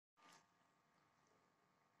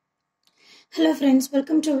Hello friends,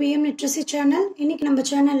 welcome to VM Literacy channel. இன்னைக்கு நம்ம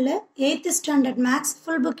சேனல்ல 8th standard maths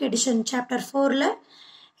full book edition chapter 4ல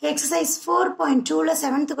exercise 4.2ல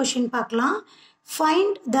 7th question பார்க்கலாம்.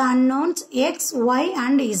 Find the unknowns x, y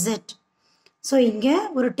and z. So இங்க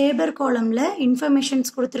ஒரு table காலம்ல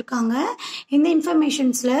informations கொடுத்திருக்காங்க. இந்த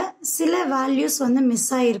இன்ஃபர்மேஷன்ஸ்ல சில வேல்யூஸ் வந்து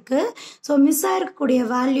மிஸ் ஆயிருக்கு. ஸோ மிஸ் ஆயிருக்கக்கூடிய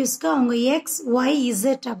வேல்யூஸ்க்கு அவங்க எக்ஸ் ஒய்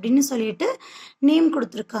இசட் அப்படின்னு சொல்லிட்டு நேம்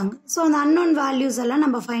கொடுத்துருக்காங்க. ஸோ அந்த அன்னோன் வேல்யூஸ் எல்லாம்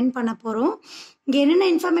நம்ம ஃபைண்ட் பண்ண போறோம். இங்க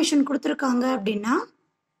என்னென்ன இன்ஃபர்மேஷன் கொடுத்துருக்காங்க அப்படின்னா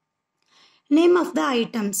நேம் ஆஃப் த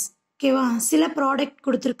ஐட்டம்ஸ், ஓகேவா, சில ப்ராடக்ட்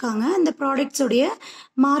கொடுத்துருக்காங்க. அந்த ப்ராடக்ட்ஸோடைய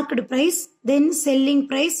மார்க்கெட் ப்ரைஸ், தென் செல்லிங்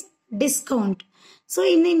ப்ரைஸ், டிஸ்கவுண்ட். ஸோ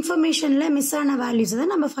இந்த இன்ஃபர்மேஷன்ல மிஸ் ஆன வேல்யூஸ்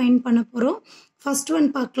தான் நம்ம ஃபைண்ட் பண்ண போறோம். ஃபர்ஸ்ட் ஒன்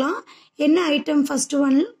பார்க்கலாம். என்ன item? First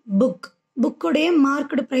one book. புக்குடைய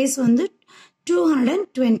market price வந்து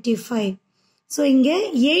 225. ஸோ இங்க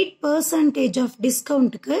 8% ஆஃப்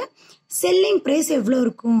டிஸ்கவுண்ட்டுக்கு செல்லிங் ப்ரைஸ் எவ்வளோ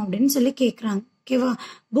இருக்கும் அப்படின்னு சொல்லி கேட்குறாங்க. ஓகேவா,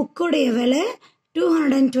 புக்குடைய விலை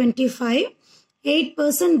 225,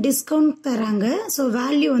 8% டிஸ்கவுண்ட் தராங்க. ஸோ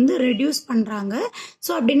வேல்யூ வந்து ரெடியூஸ் பண்றாங்க. ஸோ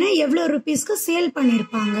அப்படின்னா எவ்வளோ ருபீஸ்க்கு சேல்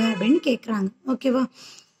பண்ணியிருப்பாங்க அப்படின்னு கேட்குறாங்க. ஓகேவா,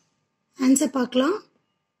 ஆன்சர் பார்க்கலாம்.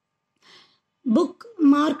 Book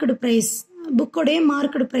market price, புக்கோடைய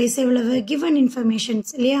market price எவ்வளவு? கிவன் இன்ஃபர்மேஷன்ஸ்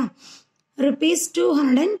இல்லையா, ருபீஸ்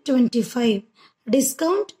 225,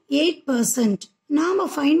 டிஸ்கவுண்ட் 8%. நாம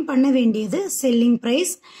ஃபைண்ட் பண்ண வேண்டியது செல்லிங்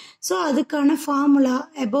ப்ரைஸ். ஸோ அதுக்கான ஃபார்முலா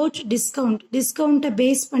அபவுட் டிஸ்கவுண்ட், டிஸ்கவுண்ட்டை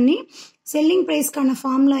பேஸ் பண்ணி செல்லிங் ப்ரைஸ்க்கான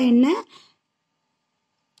ஃபார்முலா என்ன?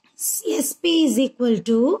 SP is equal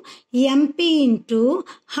to MP into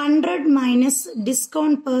 100 minus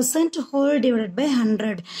discount percent whole divided by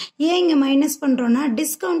 100. ஏன் இங்க மைனஸ் பண்றோம்னா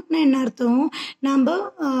டிஸ்கவுண்ட்னா என்ன அர்த்தம்? நம்ம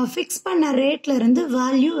ஃபிக்ஸ் பண்ண ரேட்ல இருந்து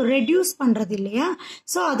வேல்யூ ரெடியூஸ் பண்றது இல்லையா?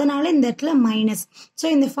 ஸோ அதனால இந்த இடத்துல மைனஸ். ஸோ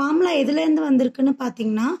இந்த ஃபார்முலா எதுல இருந்து வந்திருக்குன்னு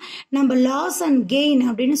பாத்தீங்கன்னா நம்ம லாஸ் அண்ட் கெயின்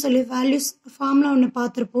அப்படின்னு சொல்லி வேல்யூஸ் ஃபார்முலா ஒன்று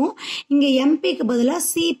பார்த்துருப்போம். இங்க எம்பிக்கு பதிலாக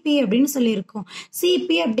சிபி அப்படின்னு சொல்லியிருக்கோம்.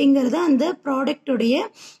 சிபி அப்படிங்கிறது அந்த ப்ராடக்டுடைய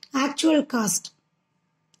ஆக்சுவல் காஸ்ட்.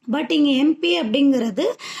 பட் இங்க எம்பி அப்படிங்கிறது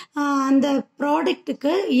அந்த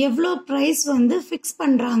ப்ராடக்ட்டுக்கு எவ்வளோ ப்ரைஸ் வந்து ஃபிக்ஸ்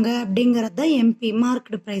பண்றாங்க அப்படிங்கிறது தான் எம்பி,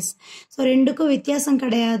 மார்க்கெட் ப்ரைஸ். ஸோ ரெண்டுக்கும் வித்தியாசம்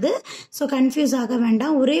கிடையாது. ஸோ கன்ஃபியூஸ் ஆக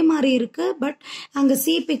வேண்டாம், ஒரே மாதிரி இருக்கு. பட் அங்கே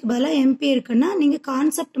சிபிக்கு பதிலாக எம்பி இருக்குன்னா நீங்க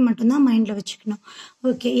கான்செப்ட் மட்டும்தான் மைண்ட்ல வச்சுக்கணும்.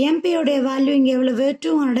 ஓகே, எம்பியோடைய வேல்யூ இங்கே எவ்வளவு?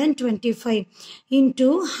 225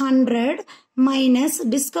 இன்டூ 100 மைனஸ்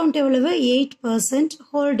டிஸ்கவுண்ட் எவ்வளவு? 8%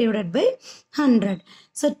 whole divided by 100.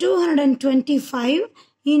 So 225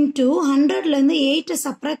 into 100ல இருந்து 8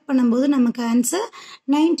 சப்ராக்ட் பண்ணும்போது நமக்கு ஆன்சர்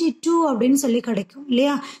 92 அப்படின்னு சொல்லி கிடைக்கும்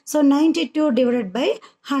இல்லையா? ஸோ 92 டிவைடட் பை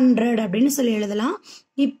 100 அப்படின்னு சொல்லி எழுதலாம்.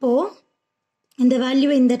 இப்போ இந்த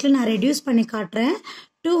வேல்யூவை இந்த இடத்துல நான் ரெடியூஸ் பண்ணி காட்டுறேன்.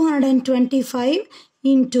 225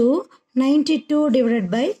 இன்டூ 92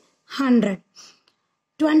 டிவைடட் பை 100.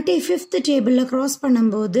 25th டேபிள்ல கிராஸ்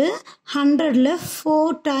பண்ணும்போது 100ல 4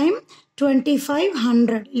 டைம் 25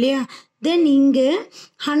 100 இல்லையா? தென் இங்கு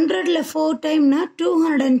 100ல 4 டைம்னா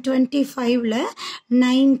 225ல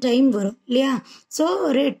 9 டைம் வரும் இல்லையா? ஸோ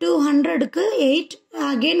 200க்கு 8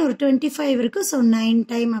 அகெயின் ஒரு 25 இருக்கு. ஸோ 9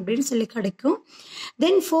 டைம் அப்படின்னு சொல்லி கிடைக்கும்.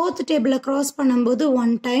 தென் 4th டேபிள கிராஸ் பண்ணும்போது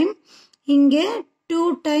 1 டைம், இங்கே 2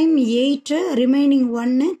 டைம் 8, ரிமைனிங்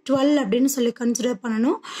 1 12 அப்படின்னு சொல்லி கன்சிடர்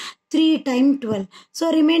பண்ணணும். 3 டைம் 12. ஸோ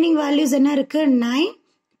ரிமைனிங் வேல்யூஸ் என்ன இருக்கு? 9,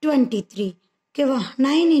 23. ஓகேவா,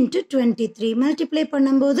 9 இன்ட்டு 23 மல்டிப்ளை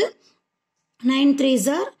பண்ணும்போது 9 3s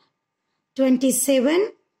are 27,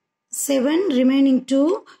 7 remaining 2,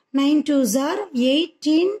 9 2s are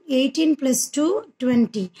 18, 18 plus 2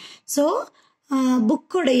 20. So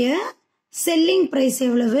புக்குடைய selling price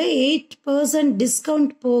எவ்வளவு? 8%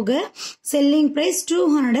 டிஸ்கவுண்ட் போக செல்லிங் பிரைஸ்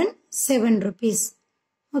 207 rupees.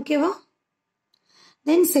 ஓகேவா,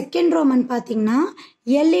 தென் செகண்ட் ரோமன் பார்த்தீங்கன்னா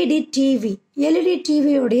LED TV. LED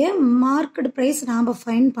டிவியோடைய market price நாம்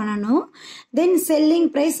ஃபைண்ட் பண்ணணும். தென் செல்லிங்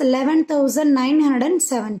ப்ரைஸ்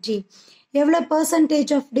 11,970. எவ்வளோ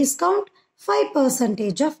percentage of discount?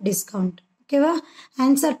 5% of discount. ஓகேவா,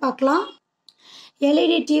 answer பார்க்கலாம்.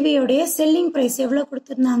 எல்இடி டிவியோடைய செல்லிங் ப்ரைஸ் எவ்வளோ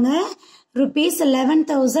கொடுத்துருந்தாங்க? ருபீஸ்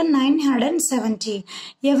 11,970.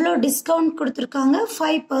 எவ்வளோ டிஸ்கவுண்ட் கொடுத்துருக்காங்க?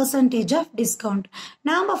 5% ஆஃப் டிஸ்கவுண்ட்.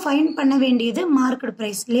 நாம ஃபைண்ட் பண்ண வேண்டியது மார்க்கெட்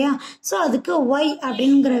ப்ரைஸ் இல்லையா? ஸோ அதுக்கு ஒய்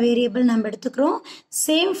அப்படிங்கிற வேரியபிள் நம்ம எடுத்துக்கிறோம்.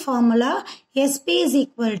 Same formula, SP is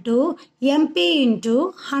equal to MP into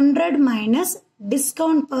 100 minus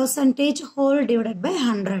discount percentage whole divided by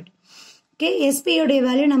 100. Okay, எஸ்பியோடைய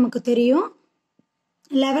value நமக்கு தெரியும்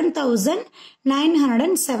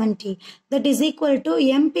 11,970. that is equal to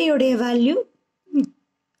MP உடைய வேல்யூ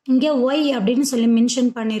இங்க y அப்படின்னு சொல்லி மென்ஷன்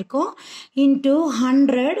பண்ணிருக்கோம். into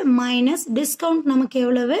 100 minus discount நமக்கு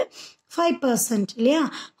எவ்வளவு? 5% இல்லையா?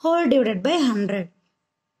 whole divided by 100.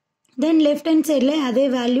 Then left hand side la adhe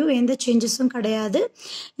value எந்த சேஞ்சஸும் கிடையாது.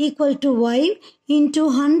 equal to y into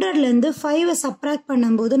 100ல இருந்து 5 subtract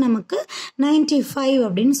பண்ணும்போது நமக்கு 95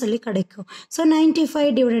 அப்படின்னு சொல்லி கிடைக்கும். So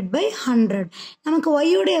 95 divided by 100. நமக்கு y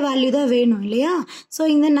உடைய வேல்யூ தான் வேணும் இல்லையா? So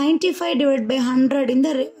இந்த 95 divided by 100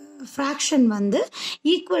 இந்த fraction வந்து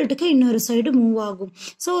equal to இன்னொரு சைடு மூவ் ஆகும்.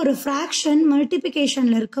 ஸோ ஒரு fraction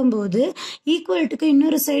மல்டிபிகேஷன்ல இருக்கும்போது equal to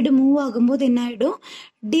இன்னொரு சைடு மூவ் ஆகும்போது என்ன ஆயிடும்?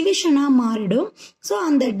 டிவிஷனா மாறிடும். ஸோ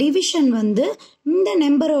அந்த டிவிஷன் வந்து இந்த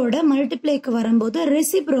நம்பரோட மல்டிப்ளைக்கு வரும்போது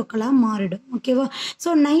ரெசிப்ரோக்கலா மாறிடும். ஓகேவா? ஸோ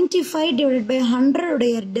 95 டிவைடட் பை 100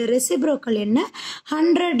 உடைய ரெசிப்ரோக்கல் என்ன?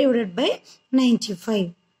 100 டிவைடட் பை 95.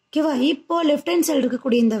 ஓகேவா? இப்போ லெஃப்ட் ஹேண்ட் சைடு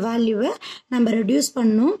இருக்கக்கூடிய இந்த வேல்யூவை நம்ம ரெடியூஸ்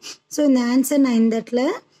பண்ணணும். ஸோ இந்த ஆன்சர் நான் இந்த இடத்துல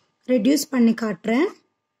ரெடியூஸ் பண்ணி காட்டுறேன்.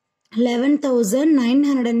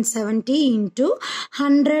 11,970 into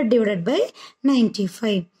 100 divided by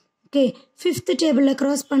 95. Okay, fifth table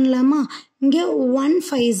cross பண்ணலாமா? இங்கே 1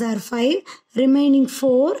 5s are 5, remaining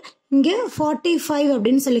 4. இங்கே 45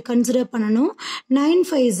 அப்படின்னு சொல்லி கன்சிடர் பண்ணணும். 9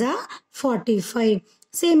 5s are 45.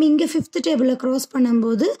 சேம் இங்கே fifth table cross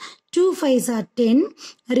பண்ணும்போது 2 5s are 10,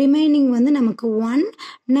 remaining வந்து நமக்கு 1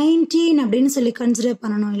 19 அப்படின்னு சொல்லி கன்சிடர்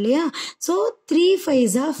பண்ணணும் இல்லையா? ஸோ 3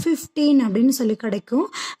 5s are 15 அப்படின்னு சொல்லி கிடைக்கும்.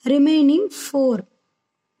 remaining 4.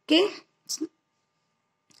 ஓகே,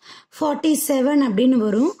 47 அப்படின்னு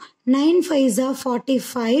வரும். 9 5s are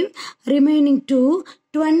 45, remaining 2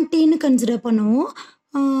 20ன்னு கன்சிடர் பண்ணுவோம்.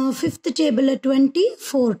 fifth table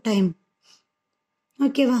 24 time.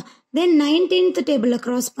 ஓகேவா? தென் 19th டேபிள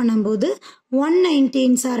கிராஸ் பண்ணும்போது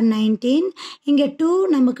 119s are 19. இங்கே 2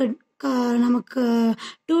 நமக்கு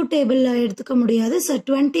 2 டேபிள் எடுத்துக்க முடியாது. ஸோ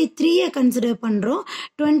 23 கன்சிடர் பண்ணுறோம்.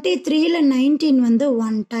 23ல 19 வந்து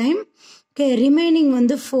 1 டைம். ஓகே, ரிமைனிங்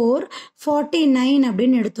வந்து 4 49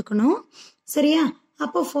 அப்படின்னு எடுத்துக்கணும். சரியா?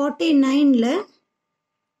 அப்போ 49ல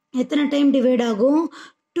எத்தனை டைம் டிவைட் ஆகும்?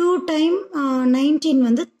 2 டைம் 19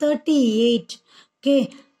 வந்து 38. ஓகே,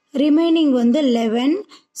 ரிமைனிங் வந்து 11.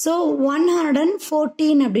 ஸோ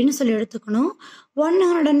 114 அப்படின்னு சொல்லி எடுத்துக்கணும்.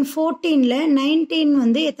 114ல 19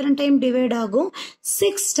 வந்து எத்தனை டைம் டிவைட் ஆகும்?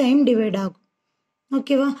 6 டைம் டிவைட் ஆகும்.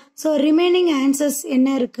 ஓகேவா? ஸோ ரிமைனிங் ஆன்சர்ஸ் என்ன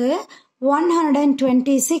இருக்கு?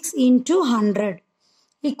 126 into 100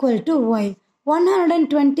 equal to y.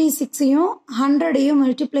 126ஐயும் 100ஐயும்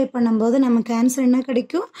multiply பண்ணும்போது நமக்கு ஆன்சர் என்ன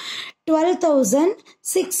கிடைக்கும்?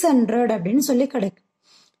 12,600 அப்படின்னு சொல்லி கிடைக்கும்.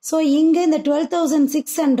 ஸோ இங்கே இந்த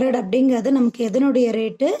 12,600 அப்படிங்கிறது நமக்கு எதனுடைய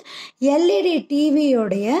ரேட்டு? LED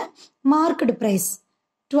டிவியோடைய market price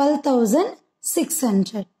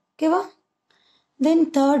 12,600. ஓகேவா? Then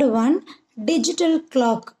third one digital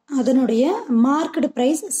clock, அதனுடைய market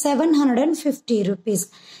price 750 rupees.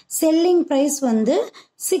 Selling price வந்து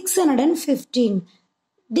 615.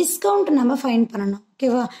 டிஸ்கவுண்ட் நம்ம ஃபைண்ட் பண்ணணும்.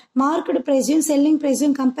 ஓகேவா? மார்க்கெட் ப்ரைஸையும் செல்லிங்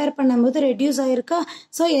ப்ரைஸையும் கம்பேர் பண்ணும்போது ரெடியூஸ் ஆயிருக்கா?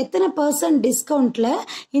 ஸோ எத்தனை % டிஸ்கவுண்ட்ல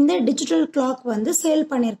இந்த டிஜிட்டல் கிளாக் வந்து சேல்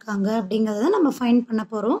பண்ணியிருக்காங்க அப்படிங்கிறத நம்ம ஃபைண்ட் பண்ண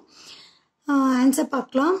போகிறோம். ஆன்சர்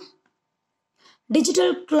பார்க்கலாம்.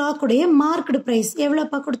 டிஜிட்டல் கிளாக் உடைய மார்க்கெட் பிரைஸ்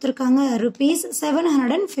எவ்வளோப்பா கொடுத்துருக்காங்க?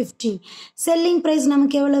 ₹750. செல்லிங் பிரைஸ்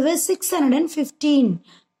நமக்கு எவ்வளவு? 615.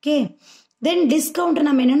 ஓகே, தென் டிஸ்கவுண்ட்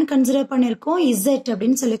நம்ம என்னன்னு கன்சிடர் பண்ணியிருக்கோம்? இசட்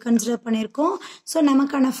அப்படின்னு சொல்லி கன்சிடர் பண்ணியிருக்கோம். ஸோ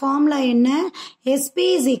நமக்கான ஃபார்முலா என்ன? SP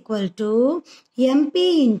is equal to MP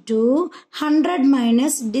into 100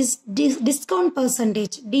 minus discount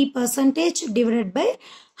percentage, D percentage divided by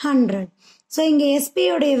 100. So இங்கே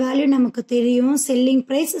எஸ்பியோடைய வேல்யூ நமக்கு தெரியும். Selling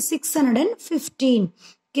price 615.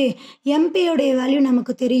 ஓகே, எம்பியோடைய வேல்யூ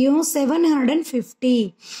நமக்கு தெரியும் 750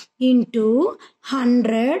 இன்டூ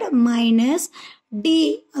 100 மைனஸ் டி,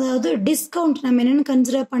 அதாவது டிஸ்கவுண்ட் நம்ம என்னன்னு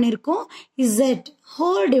கன்சிடர் பண்ணியிருக்கோம்? Z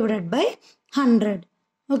whole divided by 100.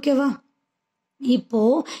 ஓகேவா? இப்போ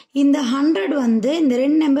இந்த 100 வந்து இந்த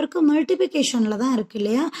ரெண்டு நம்பருக்கு மல்டிபிகேஷன்ல தான் இருக்கு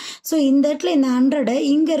இல்லையா? ஸோ இந்த இடத்துல இந்த 100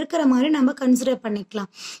 இங்க இருக்கிற மாதிரி நம்ம கன்சிடர்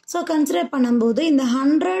பண்ணிக்கலாம். ஸோ கன்சிடர் பண்ணும்போது இந்த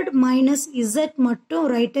 100 மைனஸ் இசட் மட்டும்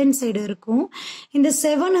ரைட் ஹேண்ட் சைடு இருக்கும். இந்த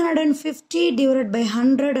 750 டிவைட் பை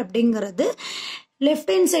 100 அப்படிங்கிறது லெஃப்ட்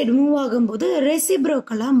ஹேண்ட் சைடு மூவ் ஆகும்போது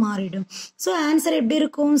ரெசிப்ரோக்கலா மாறிடும். ஸோ ஆன்சர் எப்படி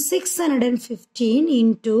இருக்கும்? 615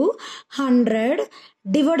 இன்டூ 100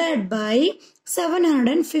 டிவைடட் பை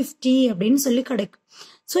 750 அப்படின்னு சொல்லி கிடைக்கும்.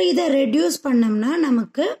 ஸோ இதை ரெடியூஸ் பண்ணோம்னா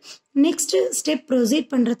நமக்கு நெக்ஸ்ட் ஸ்டெப்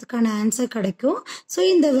ப்ரொசீட் பண்ணுறதுக்கான ஆன்சர் கிடைக்கும். ஸோ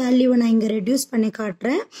இந்த வேல்யூவை நான் இங்கே ரெடியூஸ் பண்ணி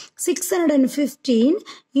காட்டுறேன். 615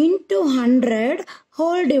 இன்டூ 100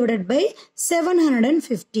 ஹோல் டிவைடட் பை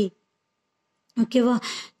 750. ஓகேவா?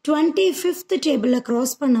 25th டேபிள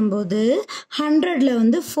கிராஸ் பண்ணும்போது 100ல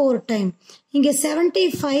வந்து 4 டைம், இங்கே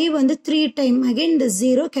 75 வந்து 3 டைம், அகைன் இந்த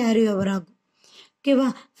 0 கேரி ஓவர் ஆகும். ஓகேவா?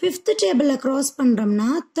 ஃபிஃப்த் டேபிளில் க்ராஸ் பண்ணுறோம்னா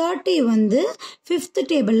 30 வந்து ஃபிஃப்த்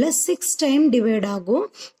டேபிளில் 6 டைம் டிவைட் ஆகும்.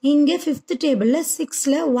 இங்கே ஃபிஃப்த் டேபிளில்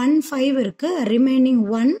 6ல் 1 5 இருக்குது, ரிமைனிங்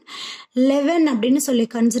 1 11 அப்படின்னு சொல்லி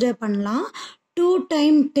கன்சிடர் பண்ணலாம். 2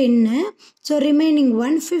 டைம் 10, ஸோ ரிமைனிங்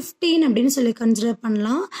 1 15 அப்படின்னு சொல்லி கன்சிடர்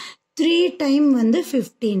பண்ணலாம். 3 டைம் வந்து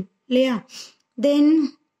 15 இல்லையா? தென்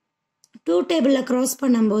 2 டேபிளில் க்ராஸ்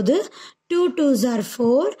பண்ணும்போது 2 2s are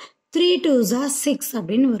 4, 3 2s are 6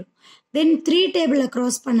 அப்படின்னு வரும். தென் 3 டேபிளில்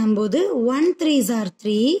க்ராஸ் பண்ணும்போது 1 3s are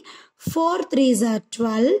 3, 4 3s are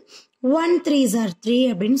 12, 1 3s are 3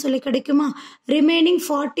 அப்படின்னு சொல்லி கிடைக்குமா? ரிமைனிங்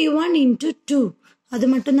 41 into 2 அது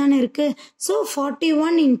மட்டும்தானே இருக்கு. So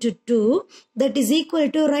 41 into 2 that is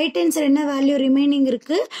equal to right hand side என்ன வேல்யூ ரிமைனிங்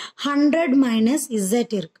இருக்கு? 100 minus z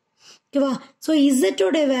இருக்கு. ஓகேவா? ஸோ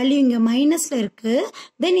இசட்டோட வேல்யூ இங்கே மைனஸில் இருக்கு.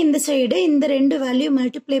 தென் இந்த சைடு இந்த ரெண்டு வேல்யூ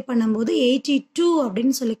மல்டிப்ளை பண்ணும்போது 82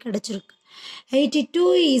 அப்படின்னு சொல்லி கிடைச்சிருக்கு. 82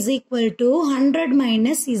 is equal to 100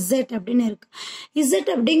 minus z அப்படின்னு இருக்கு. z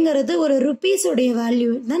அப்படிங்கிறது ஒரு ருபீஸோடைய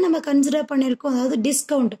வேல்யூ தான் நம்ம கன்சிடர் பண்ணியிருக்கோம். அதாவது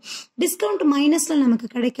டிஸ்கவுண்ட் மைனஸில் நமக்கு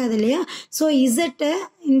கிடைக்காது இல்லையா? ஸோ இசட்டை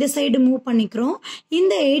இந்த சைடு மூவ் பண்ணிக்கிறோம்,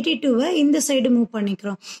 இந்த 82வை இந்த சைடு மூவ்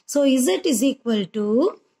பண்ணிக்கிறோம். So z is equal to,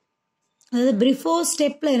 அதாவது பிஃபோர்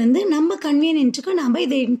ஸ்டெப்ல இருந்து நம்ம கன்வீனியன்ட்டுக்கு நம்ம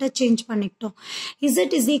இதை இன்டர்சேஞ்ச் பண்ணிக்கிட்டோம். z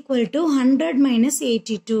is equal to 100 minus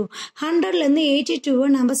 82. 100லேருந்து 82வை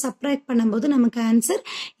நம்ம சப்ராக்ட் பண்ணும்போது நமக்கு ஆன்சர்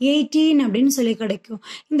 18 அப்படின்னு சொல்லி கிடைக்கும்.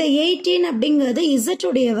 இந்த 18 அப்படிங்கிறது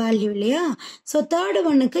z-உடைய வேல்யூ இல்லையா? ஸோ தேர்ட்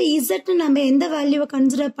ஒன்னுக்கு z நம்ம எந்த வேல்யூவை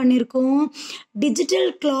கன்சிடர் பண்ணியிருக்கோம்? Digital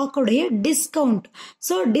கிளாக்குடைய discount.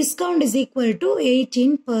 So discount is equal to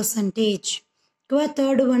 18%.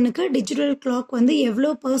 Third ஒன்னுக்கு டிஜிட்டல் கிளாக் வந்து எவ்வளோ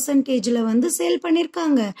பர்சன்டேஜில் வந்து சேல்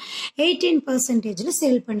பண்ணியிருக்காங்க? 18%ல்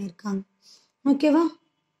சேல் பண்ணியிருக்காங்க. ஓகேவா?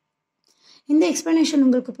 இந்த எக்ஸ்பிளனேஷன்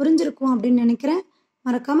உங்களுக்கு புரிஞ்சிருக்கும் அப்படின்னு நினைக்கிறேன்.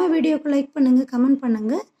 மறக்காமல் வீடியோக்கு லைக் பண்ணுங்கள், கமெண்ட்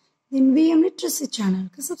பண்ணுங்கள். தென் விஎம் லிட்ரஸி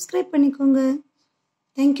சேனலுக்கு சப்ஸ்கிரைப் பண்ணிக்கோங்க.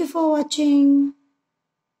 தேங்க்யூ ஃபார் வாட்சிங்.